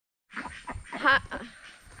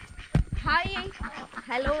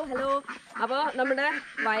Hi hello അപ്പോൾ നമ്മുടെ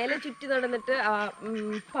വയൽ ചുറ്റി നടന്നിട്ട്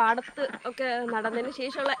പാടത്ത് ഒക്കെ നടന്നതിന്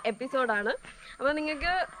ശേഷമുള്ള എപ്പിസോഡാണ്. അപ്പോൾ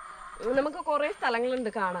നമുക്ക് കുറേ സ്ഥലങ്ങളുണ്ട്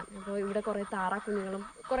കാണാൻ. അപ്പോൾ ഇവിടെ കുറേ താറാക്കുഞ്ഞുങ്ങളും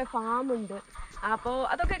കുറേ ഫാമുണ്ട്. അപ്പോൾ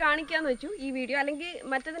അതൊക്കെ കാണിക്കാമെന്ന് വെച്ചു ഈ വീഡിയോ. അല്ലെങ്കിൽ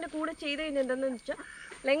മറ്റതിൻ്റെ കൂടെ ചെയ്ത് കഴിഞ്ഞാൽ എന്താണെന്ന് വെച്ചാൽ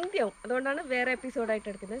ലെങ്തി ആവും. അതുകൊണ്ടാണ് വേറെ എപ്പിസോഡായിട്ട്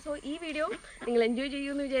എടുക്കുന്നത്. സോ ഈ വീഡിയോ നിങ്ങൾ എൻജോയ്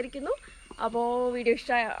ചെയ്യുമെന്ന് വിചാരിക്കുന്നു. അപ്പോൾ വീഡിയോ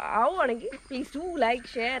ഇഷ്ടമാവുകയാണെങ്കിൽ please do like,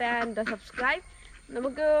 share and subscribe.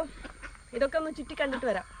 നമുക്ക് ഇതൊക്കെ ഒന്ന് ചുറ്റി കണ്ടിട്ട്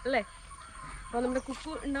വരാം അല്ലേ. അപ്പോൾ നമ്മുടെ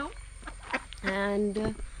കുക്കു ഉണ്ടാവും. ആൻഡ്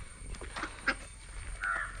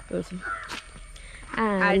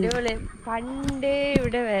അടിപൊളി. പണ്ടേ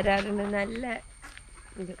ഇവിടെ വരാറുണ്ട്. നല്ല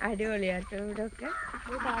അടിപൊളിയാട്ടോ ഇവിടെ ഒക്കെ.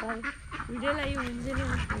 താറാവ് ഇവിടെയായി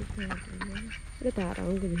ഇവിടെ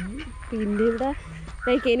താറാവും കുഞ്ഞും. പിന്നെ ഇവിടെ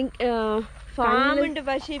എനിക്ക് ഫാമുണ്ട്,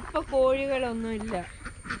 പക്ഷെ ഇപ്പൊ കോഴികളൊന്നും ഇല്ല.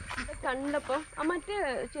 കണ്ടപ്പോ മറ്റേ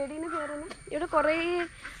ചെടീനെ പേരാണ് ഇവിടെ കൊറേ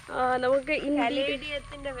നമുക്ക്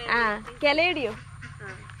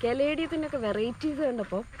കലേഡിയത്തിന്റെ ഒക്കെ വെറൈറ്റീസ്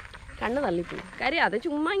കണ്ടപ്പോ കണ്ണ് തള്ളിപ്പോയി. കാര്യം അത്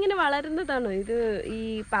ചുമ്മാ ഇങ്ങനെ വളരുന്നതാണ്. ഇത് ഈ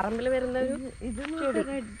പറമ്പിൽ വരുന്ന ഒരു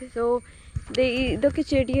ചെടി. സോ ഇതൊക്കെ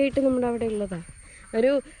ചെടിയായിട്ട് നമ്മുടെ അവിടെ ഉള്ളതാണ്.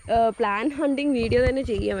 ഒരു പ്ലാൻ ഹണ്ടിങ് വീഡിയോ തന്നെ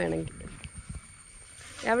ചെയ്യാൻ വേണമെങ്കിൽ.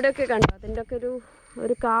 അവിടെയൊക്കെ കണ്ടോ അതിൻ്റെ ഒക്കെ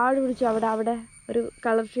ഒരു കാട് പിടിച്ചു. അവിടെ ഒരു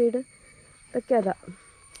കളർ ഷെയ്ഡ് ഇതൊക്കെ അതാ.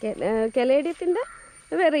 കലേഡിയത്തിന്റെ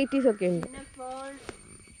വെറൈറ്റീസ് ഒക്കെ ഉണ്ട്.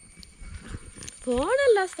 ഫോൺ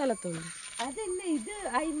എല്ലാ സ്ഥലത്തുണ്ട്. അതല്ല, ഇത്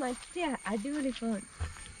മറ്റേ അടിപൊളി ഫോൺ.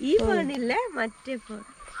 ഈ ഫോണില്ല, മറ്റേ ഫോൺ.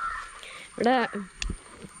 ഇവിടെ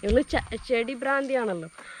ഇവള് ചെടി ഭ്രാന്തിയാണല്ലോ.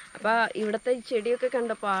 അപ്പൊ ഇവിടത്തെ ചെടിയൊക്കെ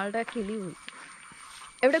കണ്ടപ്പോ ആളുടെ കിളി പോയി.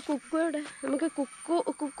 എവിടെ കുക്കു? എവിടെ? നമുക്ക്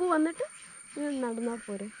കുക്കു വന്നിട്ട് നടന്നാ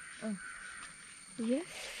പോരെ.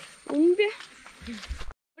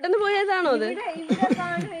 ഇവിടുന്ന് പോയതാണോ അത്?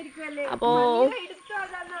 അപ്പോ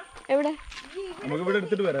എവിടെ?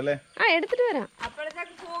 എടുത്തിട്ട് വരാം.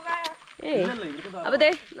 അപ്പൊ ദേ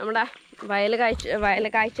നമ്മുടെ വയല്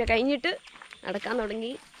കാഴ്ച കഴിഞ്ഞിട്ട് നടക്കാൻ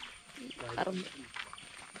തുടങ്ങി.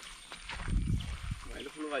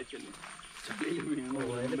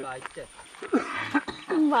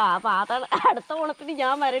 പാതാള അടുത്ത ഓണത്തിന്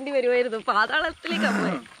ഞാൻ വരേണ്ടി വരുമായിരുന്നു. പാതാളത്തിലേക്കാ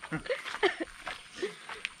പോയ.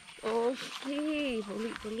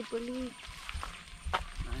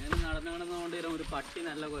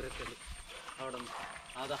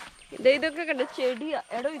 ഇതൊക്കെ കണ്ട ചെടിയാ.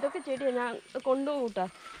 എടോ ഇതൊക്കെ ചെടിയാ. ഞാൻ കൊണ്ടുപോകൂട്ടാ.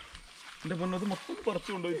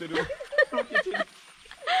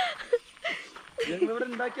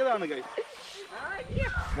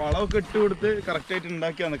 വളമൊക്കെ ഇട്ട് കൊടുത്ത് കറക്റ്റ് ആയിട്ട്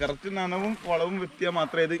ഉണ്ടാക്കിയാണ്. കറക്റ്റ് നനവും വളവും വ്യത്യാസം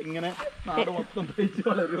മാത്രമേ ഇത് ഇങ്ങനെ നാട് മൊത്തം തേച്ച്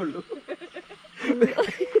വളരുള്ളൂ.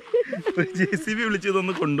 JCB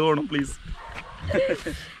വിളിച്ചതൊന്ന് കൊണ്ടുപോകണം പ്ലീസ്.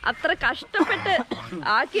 അത്ര കഷ്ടപ്പെട്ട്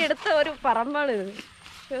ആക്കിയെടുത്ത ഒരു പറമ്പാണ് ഇത്.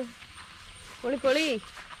 പൊളി.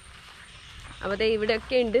 അപ്പൊ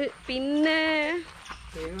ഇവിടെയൊക്കെ ഉണ്ട്. പിന്നെ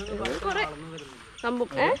കൊറേ സംഭവം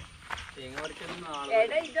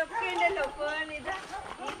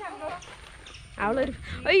അവളൊരു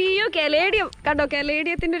അയ്യോ കലേഡിയം കണ്ടോ.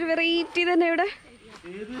 കലേഡിയത്തിന്റെ ഒരു വെറൈറ്റി തന്നെ ഇവിടെ.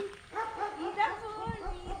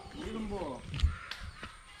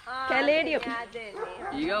 കലേഡിയം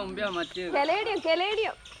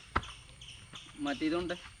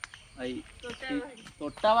മറ്റേതുണ്ട്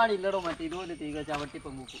തൊട്ടാപാടില്ലടോ. മറ്റേ ഇതുപോലെ തീക ചവിട്ടി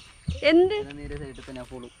പൊങ്ങും. എന്ത് നേരെ സൈഡിൽ തന്നെ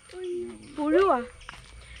പുഴുവാ?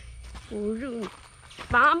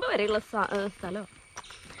 പാമ്പ് വരെയുള്ള സ്ഥലം.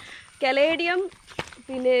 കലേഡിയം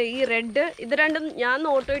പിന്നെ ഈ റെഡ്, ഇത് രണ്ടും ഞാൻ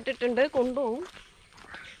നോട്ടോ ഇട്ടിട്ടുണ്ട്. കൊണ്ടുപോകും.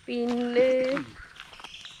 പിന്നെ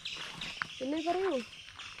പറയൂ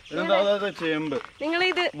ചേമ്പ്.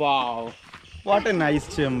 നിങ്ങളിത് വാട്ട് എ നൈസ്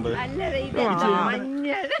ചേമ്പ്.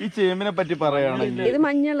 ഈ ചേമ്പിനെ പറ്റി പറയുകയാണെങ്കിൽ ഇത്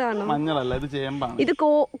മഞ്ഞളാണോ? മഞ്ഞളല്ല, ഇത് ചേമ്പാണ്. ഇത്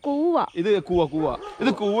കൂവ.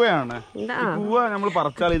 ഇത് കൂവയാണ്. കൂവ നമ്മൾ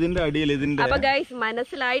പറിച്ചാൽ ഇതിന്റെ അടിയിൽ ഇതിന്റെ. അപ്പൊ ഗൈസ്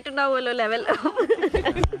മനസ്സിലായിട്ടുണ്ടാവുമല്ലോ ലെവൽ.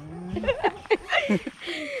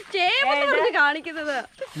 ചേമ്പ് കാണിക്കുന്നത്.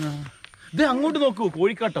 ഇത് അങ്ങോട്ട് നോക്കൂ,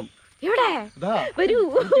 കോഴിക്കാട്ടം. എവിടെ? വരൂ,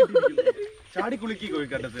 ചാടി കുളിക്കി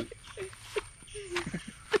കോഴിക്കാട്ടത്തിൽ.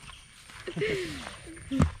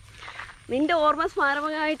 നിന്റെ ഓർമ്മ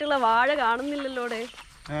സ്മാരകമായിട്ടുള്ള വാഴ കാണുന്നില്ലല്ലോടെ.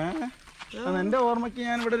 എന്റെ ഓർമ്മക്ക്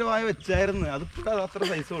ഞാൻ ഇവിടെ ഒരു വാഴ വെച്ചായിരുന്നു. അതിപ്പോ അത്ര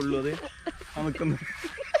സൈസേ ഉള്ളൂ. അത് നിൽക്കുന്നത്.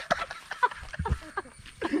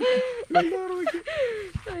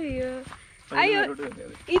 അയ്യോ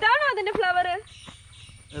ഇതാണോ അതിന്റെ ഫ്ലവർ?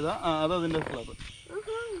 അതതിന്റെ ഫ്ലവർ.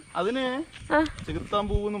 അതിന് ചെകുത്താൻ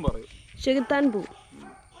പൂവെന്നും പറയും. ചെകുത്താൻ പൂ.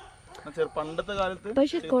 പണ്ടത്തെ കാലത്ത്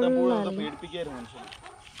പേടിപ്പിക്കായിരുന്നു മനുഷ്യൻ.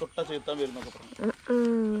 തൊട്ട ചെകുത്താൻ വരുന്നൊക്കെ പറഞ്ഞു.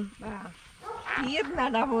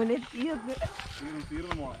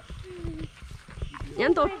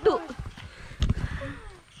 ഞാൻ തൊട്ടു.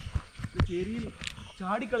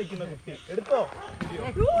 ചാടി കളിക്കുന്ന കുട്ടി എടുത്തോ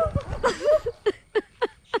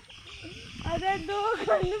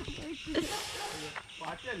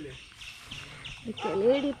പാറ്റല്ലേ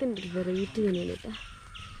കലേഡിയത്തിൻ്റെ വെറൈറ്റി തന്നെയാണ് കേട്ടോ.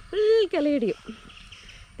 Full caladium.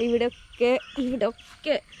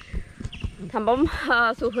 ഇവിടെയൊക്കെ സംഭവം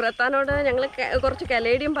സുഹൃത്താനോട് ഞങ്ങൾ കുറച്ച്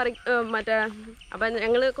കലേഡിയം മറ്റേ അപ്പം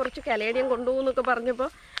ഞങ്ങൾ കുറച്ച് കലേഡിയം കൊണ്ടുപോകുന്നൊക്കെ പറഞ്ഞപ്പോൾ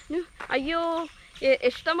അയ്യോ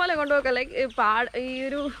ഇഷ്ടം പോലെ കൊണ്ടുപോകല്ലേ, ഈ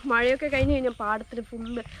ഒരു മഴയൊക്കെ കഴിഞ്ഞ് കഴിഞ്ഞാൽ പാടത്തിന്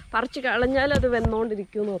ഫുള്ള് പറിച്ച് കളഞ്ഞാൽ അത്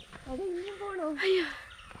വെന്നോണ്ടിരിക്കുമെന്ന് പറഞ്ഞു. അയ്യോ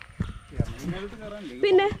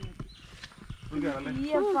പിന്നെ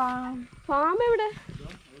ഫാം എവിടെ?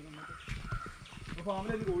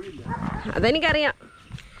 അതെനിക്കറിയാം.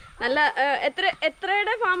 നല്ല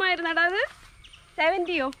എത്രയുടെ ഫാം ആയിരുന്നടാ അത്?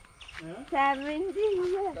 70യോ?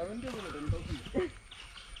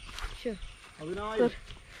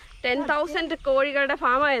 10,000 കോഴികളുടെ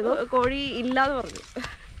ഫാം ആയിരുന്നു. കോഴി ഇല്ലാന്ന് പറഞ്ഞു.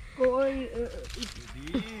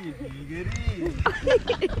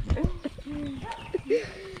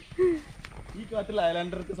 ഈ കാട്ടിൽ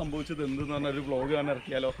ഐലാൻഡർക്ക് സംഭവിച്ചത് എന്തെന്ന് പറഞ്ഞ ഒരു വ്ലോഗ് കാണാൻ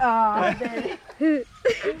ഇറക്കിയാലോ?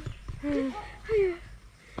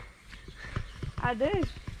 അത്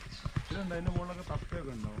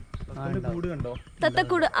കൂട് കണ്ടോ?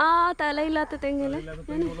 തത്തക്കൂട്. ആ തലയില്ലാത്ത തെങ്ങില്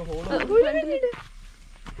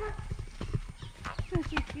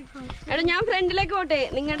എടാ ഞാൻ ഫ്രണ്ടിലേക്ക് പോട്ടെ,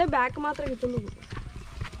 നിങ്ങളുടെ ബാക്ക് മാത്രമേ കിട്ടുന്നുള്ളൂ.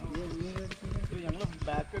 ഞങ്ങള്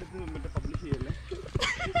ബാക്ക് എടുത്ത് മറ്റേ പബ്ലിഷ് ചെയ്യല്ലേ?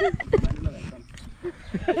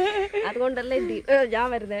 അതുകൊണ്ടല്ലേ ഞാൻ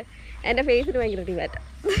വരുന്നത്. എന്റെ ഫേസിന് ഭയങ്കര ഡിമാറ്റ.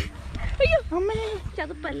 അയ്യോ അമ്മേ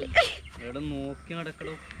ചതുപ്പല്ലേ. നോക്കി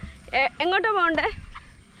നടക്കടോ. എങ്ങോട്ടാ പോണ്ടേ?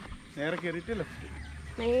 നേരെ കേറിയിട്ട് ലെഫ്റ്റ്.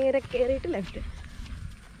 നേരെ കേറിയിട്ട് ലെഫ്റ്റ്.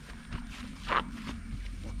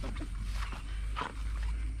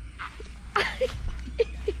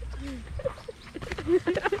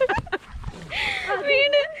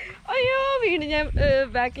 വീണ്. അയ്യോ വീണ് ഞാൻ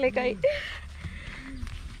ബാക്കിലേക്കായി.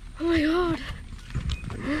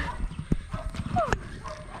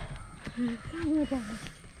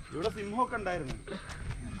 ഇവിടെ സിംഹമൊക്കെ ഉണ്ടായിരുന്നു.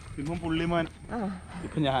 സിംഹം പുള്ളിമാൻ.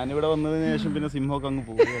 ഇപ്പൊ ഞാനിവിടെ വന്നതിന് ശേഷം പിന്നെ സിംഹമൊക്കെ അങ്ങ്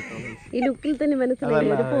പോകും. ഈ ലുക്കിൽ തന്നെ മനസ്സിലായി.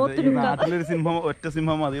 നാട്ടിലൊരു സിംഹം, ഒറ്റ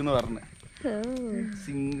സിംഹം മതി എന്ന് പറഞ്ഞു.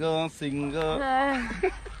 സിംഹം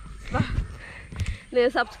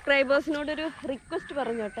സബ്സ്ക്രൈബേഴ്സിനോടൊരു റിക്വസ്റ്റ്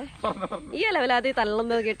പറഞ്ഞോട്ടെ. ഈ ലെവലാദ്യം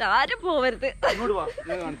തള്ളുന്നത് കേട്ട് ആരും പോവരുത്.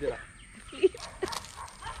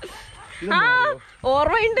 ആ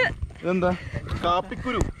ഓർമ്മയുണ്ട്. ഇതെന്താ?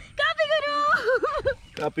 കാപ്പിക്കുരു.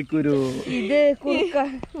 കാപ്പിക്കുരു. ഇത് കുറുക്ക.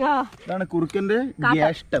 ഇതാണ് കുറുക്കന്റെ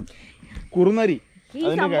ജ്യേഷ്ഠൻ കുറുനരി.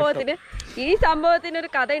 ഈ സംഭവത്തിന് ഒരു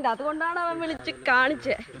കഥയുണ്ട്. അതുകൊണ്ടാണ് അവൻ വിളിച്ച്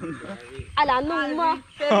കാണിച്ചേ. അല്ല അന്ന്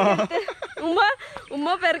ഉമ്മ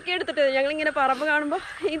പെറുക്കിയെടുത്തിട്ട് ഞങ്ങളിങ്ങനെ പറമ്പ് കാണുമ്പോ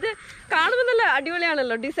ഇത് കാണുമ്പോ നല്ല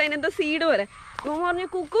അടിപൊളിയാണല്ലോ ഡിസൈൻ, എന്താ സീഡ് പോലെ. ഉമ്മ പറഞ്ഞു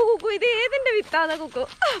കുക്കു കുക്കു ഇത് ഏതിന്റെ വിത്താതാ കുക്കു.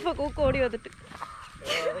 അപ്പൊ കുക്കു ഓടി വന്നിട്ട്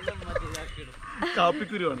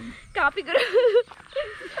കാപ്പിക്കുരു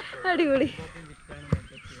അടിപൊളി.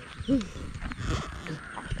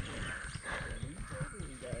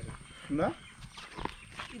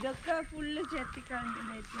 ഇതൊക്കെ ഫുള്ള് ചെത്തിക്കളഞ്ഞു.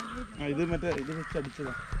 ഇത് മറ്റേ ഇത് വെച്ച്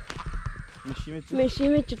അടിച്ചതാ. മെഷീൻ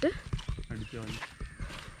വെച്ചിട്ട്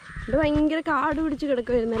ഇത് ഭയങ്കര കാട് പിടിച്ച്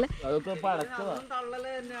കിടക്കുവായിരുന്നല്ലേ.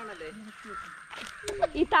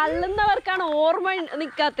 ഈ തള്ളുന്നവർക്കാണ് ഓർമ്മ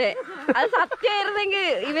നിക്കാത്തെ. അത് സത്യമായിരുന്നെങ്കിൽ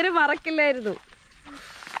ഇവര് മറക്കില്ലായിരുന്നു.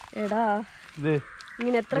 എടാ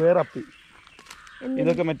ഇങ്ങനെ എത്ര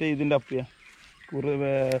ഇതൊക്കെ മറ്റേ ഇതിന്റെ അപ്പിയാ.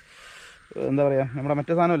 എന്താ പറയാ, നമ്മുടെ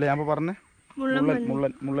മറ്റേ സാധനമല്ലേ ഞാൻ പറഞ്ഞേ,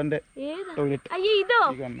 മുള്ളന്റെ ടോയ്ലറ്റ്. അയ്യോ ഇതോ?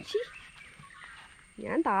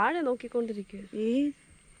 ഞാൻ താഴെ നോക്കിക്കൊണ്ടിരിക്കുക.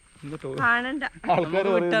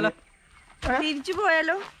 തിരിച്ചു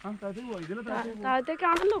പോയാലോ?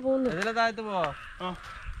 താഴത്തേക്കാണല്ലോ പോകുന്നത്.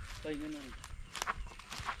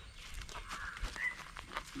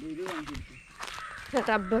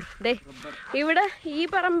 റബ്ബർ. ദേ ഇവിടെ ഈ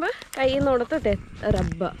പറമ്പ് കയ്യിൽ നിന്ന് കൊടുത്തിട്ടെ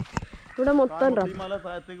റബ്ബർ. ഇവിടെ മൊത്തം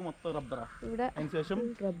റബ്ബർ. ഇവിടെ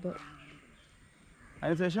റബ്ബർ.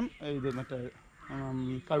 അതിനുശേഷം ഇത് മറ്റേ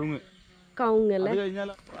കവുങ്ങല്ലേ.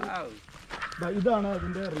 ഇതാണ്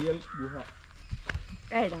അതിന്റെ റിയൽ ഗുഹ.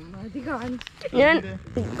 ഞാൻ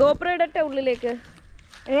ഗോപ്രോ ഇടട്ടെ ഉള്ളിലേക്ക്.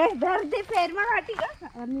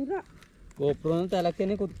 ഗോപ്രോ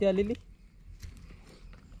തലക്കന്നെ കുത്തിയാലില്ലേ?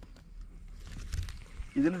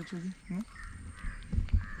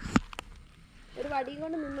 ഒരു വടിയും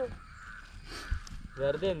കൊണ്ട് നിന്നു.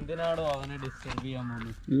 വെറുതെ എന്തിനാണോ അവനെ ഡിസ്റ്റർബ് ചെയ്യാൻ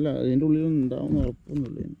പോകുന്നത്? ഇല്ല, അതിന്റെ ഉള്ളിലൊന്നും ഉണ്ടാവുന്ന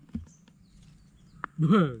ഉറപ്പൊന്നുമില്ല.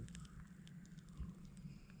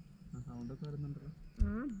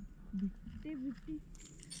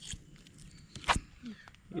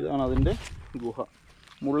 ഇതാണ് അതിന്റെ ഗുഹ,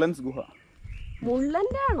 മുള്ളൻസ് ഗുഹ.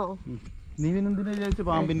 മുള്ളന്റെ ആണോ? നീ പിന്നെന്തിനാ വിചാരിച്ച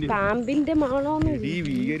പാമ്പിന്റെ പാമ്പിന്റെ മണോന്ന്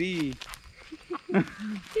ഭീകരി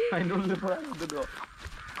അതിന്റെ ഉള്ളിൽ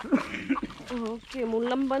ഓക്കെ.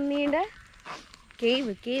 മുള്ളംപന്നിയുടെ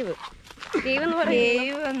കേവ് കേവ് കേവ് എന്ന്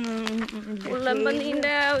പറയുന്നത്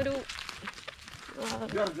മുള്ളംപന്നീന്റെ ഒരു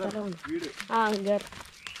ഗർ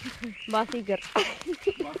ബാസിഗർ.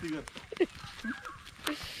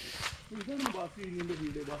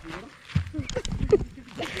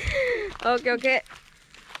 Okay okay.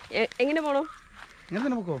 എങ്ങനെ പോണോ?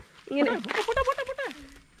 പൊക്കോ ഇങ്ങനെ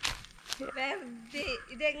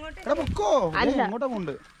അല്ല എങ്ങോട്ടാ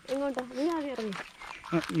പോണ്ട്? എങ്ങോട്ടാ? നീ ആദ്യം ഇറങ്ങി.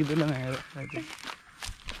 ഇതില്ല നേരെ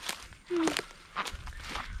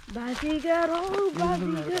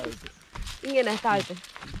ഇങ്ങനെ താഴത്ത്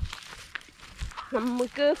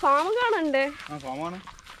നമുക്ക് ഫാം കാണണ്ടേ?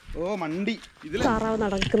 ഓ മണ്ടി ഇതില് താറാവ്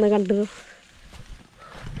നടക്കുന്ന കണ്ടു.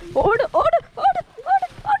 ഓട് ഓട് ഓട് ഓട്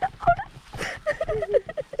ഓട് ഓട്.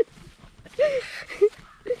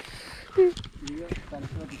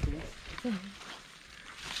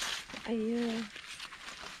 അയ്യോ,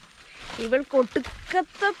 ഇവൾക്ക്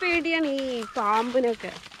ഒട്ടുക്കത്തെ പേടിയാണ് ഈ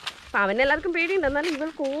പാമ്പിനൊക്കെ. പാമ്പിനെ എല്ലാവർക്കും പേടിയുണ്ട്, എന്നാലും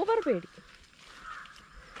ഇവൾക്ക് ഓവർ പേടി.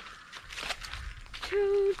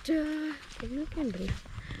 എന്നൊക്കെ ഉണ്ടല്ലോ.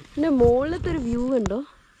 പിന്നെ മുകളിലത്തെ ഒരു വ്യൂ ഉണ്ടോ?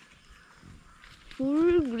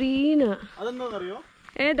 ഫുൾ ഗ്രീനാ.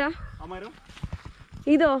 ഏതാ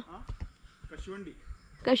ഇതോ?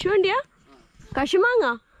 കശുവണ്ടിയാ? കശുമാങ്ങ?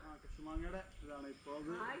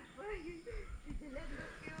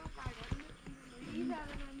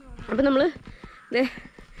 അപ്പൊ നമ്മള്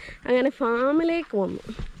അങ്ങനെ ഫാമിലേക്ക് വന്നു.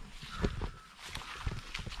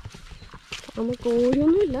 ഫാമ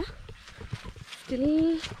കോഴിയൊന്നുമില്ല. സ്റ്റിൽ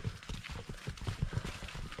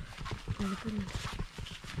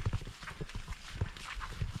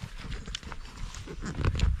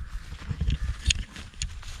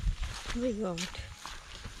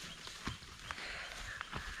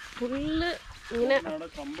ഫുള്ള് ഇങ്ങനെ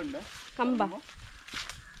കമ്പ.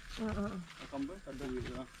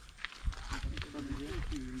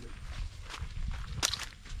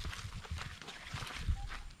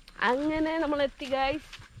 അങ്ങനെ നമ്മൾ എത്തി ഗൈസ്.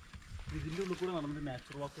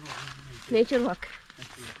 നേച്ചർ വാക്ക്.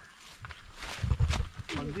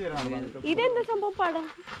 ഇതെന്താ സംഭവം?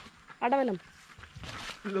 പടവലം?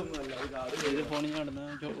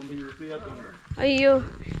 അയ്യോ,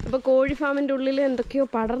 അപ്പൊ കോഴി ഫാമിന്റെ ഉള്ളിൽ എന്തൊക്കെയോ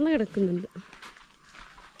പടർന്നു കിടക്കുന്നുണ്ട്.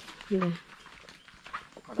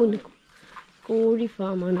 കോഴി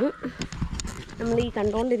ഫാമാണ് നമ്മൾ ഈ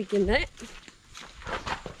കണ്ടോണ്ടിരിക്കുന്നത്.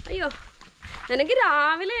 അയ്യോ, നിനക്ക്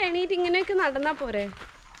രാവിലെ എണീറ്റ് ഇങ്ങനെയൊക്കെ നടന്നാ പോരെ?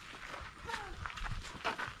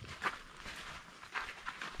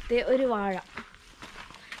 ഒരു വാഴ.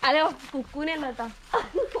 ഹലോ, കുക്കൂനെ അല്ലാട്ടാ.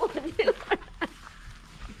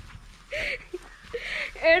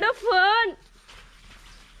 എടോ ഫേൺ,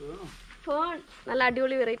 ഫേൺ നല്ല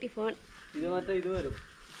അടിപൊളി വെറൈറ്റി ഫേൺ.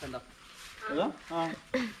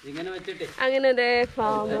 അങ്ങനെ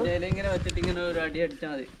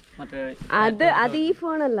അത് ഈ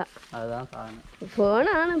ഫോണല്ല,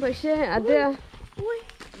 ഫോണാണ്. പക്ഷെ അത്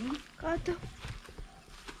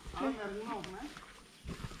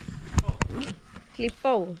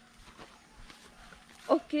ക്ലിപ്പാവും.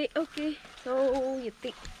 Okay okay. സോ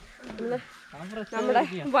എത്തി നമ്മുടെ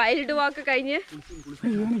വൈൽഡ് വാക്ക് കഴിഞ്ഞ്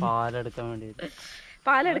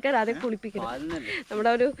പാലെടുക്കാൻ അതെ കുളിപ്പിക്കണം.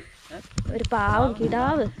 നമ്മുടെ ഒരു പാവം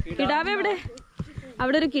കിടാവ്. കിടാവ് എവിടെ?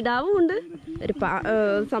 അവിടെ ഒരു കിടാവും ഉണ്ട്, ഒരു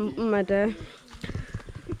മറ്റേ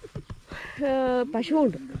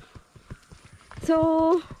പശുവുണ്ട്. സോ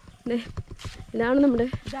ഇതാണ് നമ്മുടെ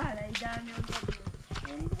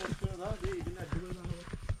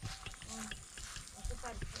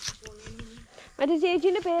മറ്റേ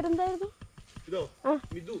ചേച്ചിന്റെ പേരെന്തായിരുന്നു?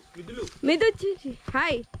 മിതു ചേച്ചി.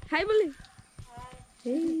 ഹായ് ഹായ് പുള്ളി.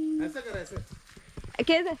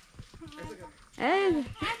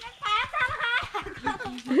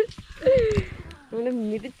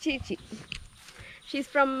 മിതു ചേച്ചി. ഷീസ്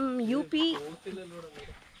ഫ്രം UP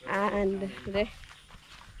ആൻഡ്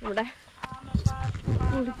ഇവിടെ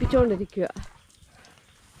കുളിപ്പിച്ചോണ്ടിരിക്കുക.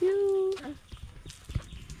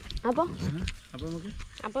 അപ്പൊ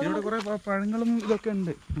പഴങ്ങളും ഇതൊക്കെ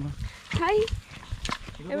ഉണ്ട്. ഹായ്.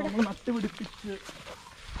 നട്ടുപിടിപ്പിച്ച്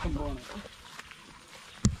സംഭവമാണ്.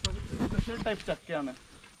 സ്പെഷ്യൽ ടൈപ്പ് ചക്കയാണ്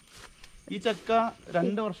ഈ ചക്ക.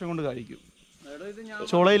 2 വർഷം കൊണ്ട് കഴിക്കും.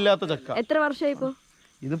 ചുളയില്ലാത്ത ചക്ക. എത്ര വർഷമായി ഇപ്പോ?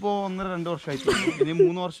 ഇതിപ്പോ 1.5-2 വർഷമായിട്ട്. ഇനി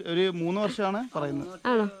 3 വർഷമാണ് പറയുന്നത്.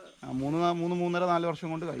 ആണോ? 3-3.5-4 വർഷം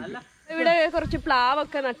കൊണ്ട് കഴിക്കും. ഇവിടെ കുറച്ച്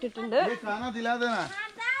പ്ലാവൊക്കെ നട്ടിട്ടുണ്ട്.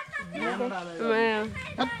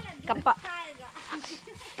 കപ്പ,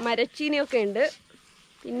 മരച്ചീനിയൊക്കെ ഉണ്ട്.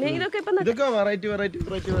 പിന്നെ ഇതൊക്കെ ഇപ്പൊ ഇതൊക്കെ വെറൈറ്റി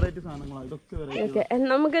സാധനങ്ങളാണ്. ഇതൊക്കെ variety. ഓക്കെ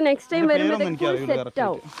നമുക്ക് നെക്സ്റ്റ് ടൈം വരുമ്പോഴത്തേക്കും സെറ്റ്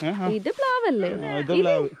ആവും. ഇത് പ്ലാവല്ലേ? ഇത്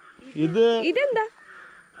പ്ലാവ്. ഇതെന്താ?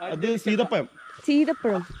 അത് സീതപ്പഴം.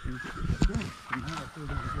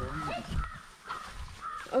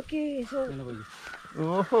 ഓക്കെ.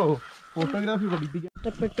 ഓഹോ, ഫോട്ടോഗ്രാഫി പഠിപ്പിക്കാൻ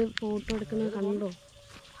ഇഷ്ടപ്പെട്ട് ഫോട്ടോ എടുക്കുന്നത് കണ്ടോ?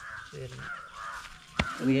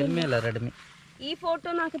 റിയൽമി അല്ല റെഡ്മി. ഈ ഫോട്ടോ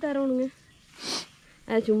നാക്കി തരണ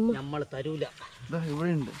ചുമ്മാ നമ്മൾ തരൂല. ഇവിടെ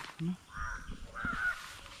ഉണ്ട്.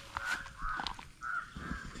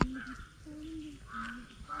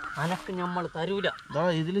 അനക്ക് നമ്മൾ തരൂല.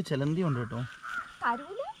 ഇതില് ചെലന്തി ഉണ്ട് കേട്ടോ.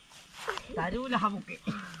 തരൂല നമുക്ക്.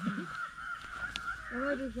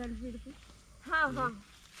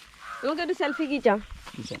 നമുക്കൊരു സെൽഫി കീച്ചാം.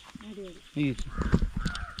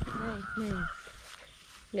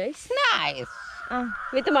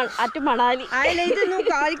 With at Manali.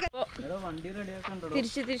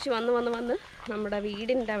 തിരിച്ച് വന്ന് നമ്മുടെ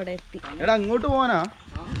വീടിന്റെ അവിടെ എത്തി. എടാ അങ്ങോട്ട് പോവാനാ?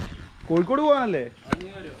 കോഴിക്കോട് പോവാനല്ലേ?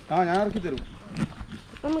 ഞാൻ ഇറക്കി തരും.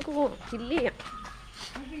 നമുക്ക് ചില്ല് ചെയ്യാം.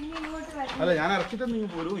 അല്ല ഞാൻ ഇറക്കി തന്നെ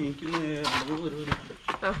പോരൂ. എനിക്കിന്ന്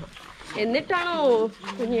എന്നിട്ടാണോ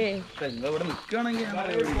കുഞ്ഞേ ഇവിടെ നിൽക്കുകയാണെങ്കിൽ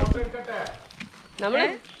നമ്മള്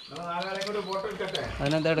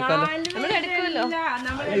അതിനെന്താ എടുക്കാലോ? നമ്മളെടുക്കുമല്ലോ.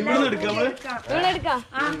 നമ്മളെടുക്കാം.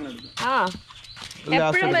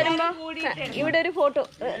 എപ്പോഴും വരുമ്പോ ഇവിടെ ഒരു ഫോട്ടോ.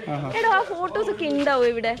 എടാ ആ ഫോട്ടോസ് ഒക്കെ ഉണ്ടാവും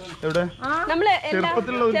ഇവിടെ. നമ്മള്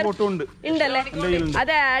ഉണ്ടല്ലേ?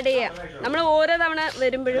 അത് ആഡ് ചെയ്യാം. നമ്മള് ഓരോ തവണ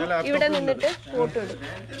വരുമ്പോഴും ഇവിടെ നിന്നിട്ട് ഫോട്ടോ എടുക്കും.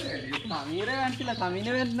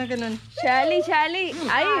 ശാലി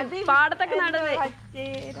പാടത്തൊക്കെ നടന്നേ.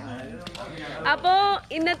 അപ്പോ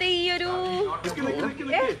ഇന്നത്തെ ഈ ഒരു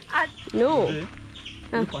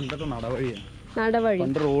പണ്ടത്തെ നടവഴിയാണ്.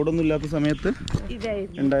 പണ്ട് റോഡൊന്നും ഇല്ലാത്ത സമയത്ത്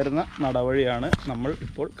ഉണ്ടായിരുന്ന നടവഴിയാണ് നമ്മൾ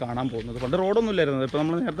ഇപ്പോൾ കാണാൻ പോകുന്നത്. പണ്ട് റോഡൊന്നും ഇല്ലായിരുന്നു. ഇപ്പൊ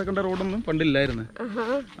നമ്മൾ നേരത്തെ കണ്ട റോഡൊന്നും പണ്ടില്ലായിരുന്നു.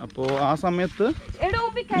 അപ്പോ ആ സമയത്ത്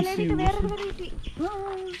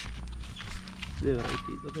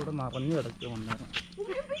ഇതൊക്കെ ഇവിടെ നിറഞ്ഞു കിടക്കുന്നുണ്ടായിരുന്നു.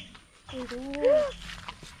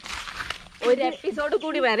 ഒരു എപ്പിസോഡ്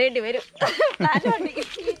കൂടി വരേണ്ടി വരും.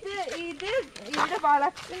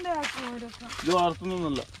 ഇത്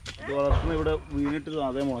വളർത്തുന്നൊന്നുമല്ല. ഇത് വളർത്തുന്ന ഇവിടെ വീണിട്ട്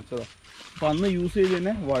അതേ മുളച്ചതാ. അപ്പൊ അന്ന് യൂസ് ചെയ്ത്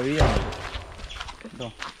തന്നെ വഴിയാണ് കേട്ടോ.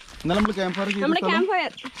 എന്നാലും നമ്മൾ ക്യാമ്പ്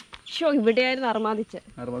ഫയർ ഇവിടെയായിരുന്നു അർമാദിച്ച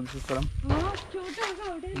സ്ഥലം.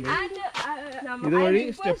 ഇതുവഴി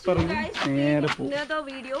സ്റ്റെപ്പ് ഇറങ്ങി നേരെ പോകും.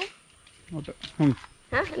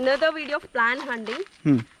 Another video of plan hunting.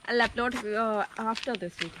 I'll upload after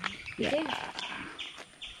this video.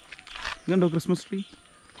 ഇതുണ്ടോ Christmas tree?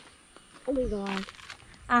 Oh my god.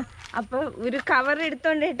 അപ്പൊ ഒരു കവർ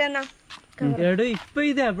എടുത്തോണ്ടിട്ടെന്നാ എടോ ഇപ്പൊ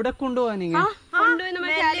ഇത് എവിടെ കൊണ്ടുപോവാ? നിങ്ങൾ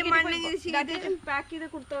പാക്ക് ചെയ്ത്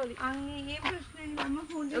കൊടുത്താൽ മതി.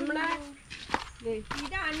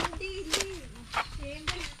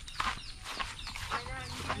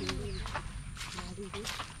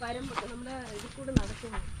 നമ്മുടെ ഇത് കൂടെ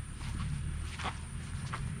നടക്കുന്നു.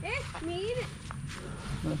 മീന്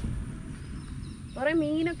കൊറേ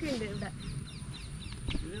മീനൊക്കെ ഉണ്ട് ഇവിടെ.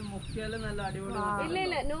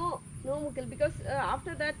 ഇല്ല no മുക്കൽ because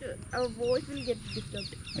after that our voice will get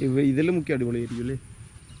disturbed. ഇതില് മുക്കി അടിപൊളിയായിരിക്കും അല്ലേ?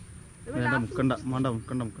 മുക്കണ്ട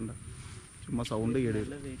ചുമ്മാ സൗണ്ട്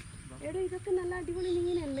കേടില്ല. എടോ ഇതൊക്കെ നല്ല അടിപൊളി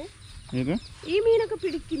മീനല്ലേ? ഈ മീനൊക്കെ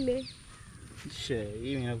പിടിക്കില്ലേ? ഈ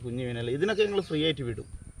മീനൊക്കെ കുഞ്ഞു മീനല്ലേ? ഇതിനൊക്കെ ഞങ്ങൾ ഫ്രീ ആയിട്ട് വിടും.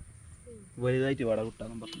 വലുതായിട്ട് വാടക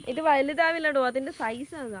കിട്ടാന്നും പറഞ്ഞു. ഇത് വലുതാവില്ലടോ, അതിന്റെ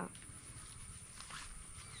സൈസ് അതാ.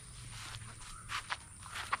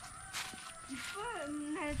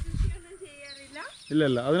 ഇല്ല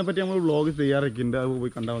അതിനെപ്പറ്റി നമ്മൾ വ്ളോഗ് തയ്യാറാക്കിണ്ട്. അത്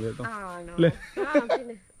പോയി കണ്ടാൽ മതി കേട്ടോ. അല്ലേ?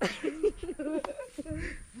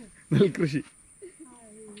 നെൽകൃഷി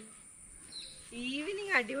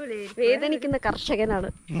ഈവനിങ് അടിപൊളി. വേദനിക്കുന്ന കർഷകനാണ്.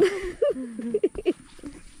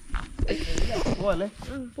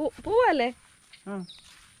 പോവല്ലേ?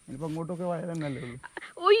 അങ്ങോട്ടൊക്കെ വയ തന്നെയല്ലേ ഉള്ളൂ.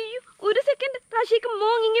 ഒരു സെക്കൻഡ് റാഷിക്ക്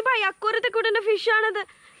മോങ്ങിങ്ങി പോയി. അക്കൂരത്തെ കൂടെ ഫിഷ് ആണത്.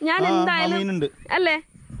 ഞാൻ എന്തായാലും അല്ലേ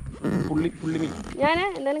പുള്ളിമീൻ ഞാൻ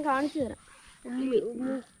എന്തായാലും കാണിച്ചു തരാം.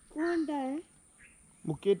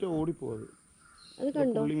 മുക്കിയേറ്റ് ഓടിപ്പോയത് അത്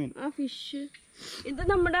കണ്ടോ ആ ഫിഷ്? ഇത്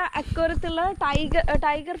നമ്മുടെ അക്കൂരത്തുള്ള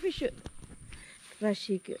ടൈഗർ ഫിഷ്.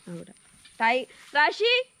 റാഷിക്ക് അവിടെ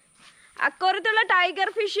റാഷി അക്കൂരത്തുള്ള ടൈഗർ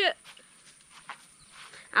ഫിഷ്.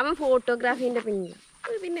 അവൻ ഫോട്ടോഗ്രാഫിന്റെ പിന്നെ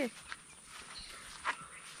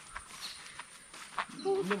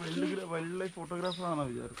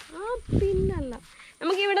പിന്നല്ല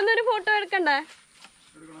നമുക്ക് ഇവിടെ നിന്ന് ഒരു ഫോട്ടോ എടുക്കണ്ടേ?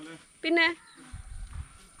 പിന്നെ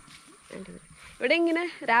ഇവിടെ ഇങ്ങനെ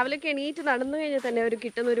രാവിലെ ഒക്കെ എണീറ്റ് നടന്നു കഴിഞ്ഞാൽ തന്നെ ഒരു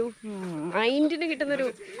കിട്ടുന്നൊരു മൈൻഡിന് കിട്ടുന്നൊരു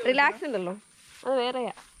റിലാക്സ് ഉണ്ടല്ലോ, അത് വേറെ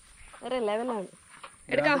ലെവലാണ്.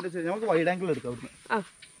 എടുക്കാം. നമുക്ക് വൈഡ് ആംഗിൾ എടുക്കാം.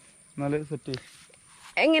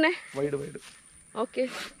 എങ്ങനെ? Wide wide. ഓക്കെ,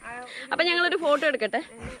 അപ്പൊ ഞങ്ങളൊരു ഫോട്ടോ എടുക്കട്ടെ.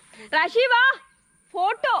 റാഷി വാ,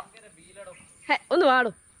 ഫോട്ടോ ഒന്ന്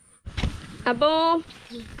വാടും. അപ്പോൾ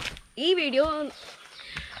ഈ വീഡിയോ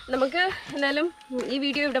നമുക്ക് എന്തായാലും ഈ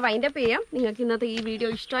വീഡിയോ ഇവിടെ വൈൻഡപ്പ് ചെയ്യാം. നിങ്ങൾക്ക് ഇന്നത്തെ ഈ വീഡിയോ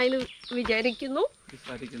ഇഷ്ടമായെന്ന് വിചാരിക്കുന്നു.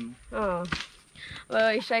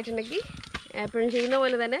 ഇഷ്ടമായിട്ടുണ്ടെങ്കിൽ എപ്പോഴും ചെയ്യുന്ന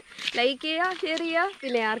പോലെ തന്നെ ലൈക്ക് ചെയ്യുക, ഷെയർ ചെയ്യുക,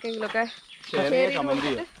 പിന്നെ ആർക്കെങ്കിലുമൊക്കെ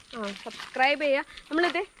സബ്സ്ക്രൈബ് ചെയ്യുക.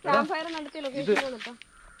 നമ്മളിത് ക്യാമ്പ് ഫയർ നടത്തിയ ലൊക്കേഷൻ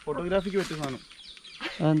ഫോട്ടോഗ്രാഫിക്ക് പറ്റിയ സാധനം.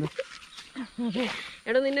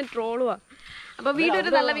 എടോ നിന്നെ ട്രോളുവാ. അപ്പോൾ വീഡിയോ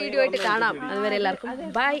ഒരു നല്ല വീഡിയോ ആയിട്ട് കാണാം. അതുവരെ എല്ലാവർക്കും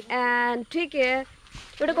ബൈ ആൻഡ് ടേക്ക് കെയർ.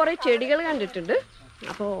 ഇവിടെ കുറേ ചെടികൾ കണ്ടിട്ടുണ്ട്.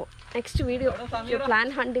 അപ്പോൾ നെക്സ്റ്റ് വീഡിയോ പ്ലാൻ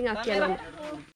ഹണ്ടിങ് ആക്കിയാലോ.